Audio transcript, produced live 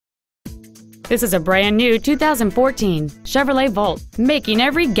This is a brand new 2014 Chevrolet Volt, making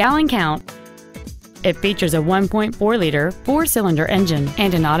every gallon count. It features a 1.4-liter four-cylinder engine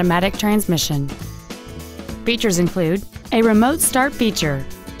and an automatic transmission. Features include a remote start feature,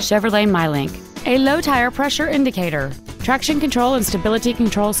 Chevrolet MyLink, a low tire pressure indicator, traction control and stability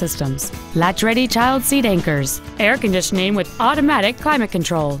control systems, latch-ready child seat anchors, air conditioning with automatic climate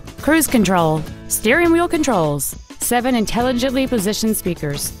control, cruise control, steering wheel controls, 7 intelligently positioned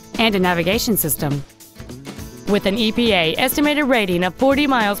speakers, and a navigation system. With an EPA estimated rating of 40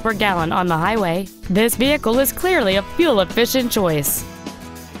 miles per gallon on the highway, this vehicle is clearly a fuel-efficient choice.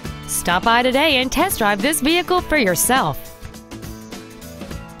 Stop by today and test drive this vehicle for yourself.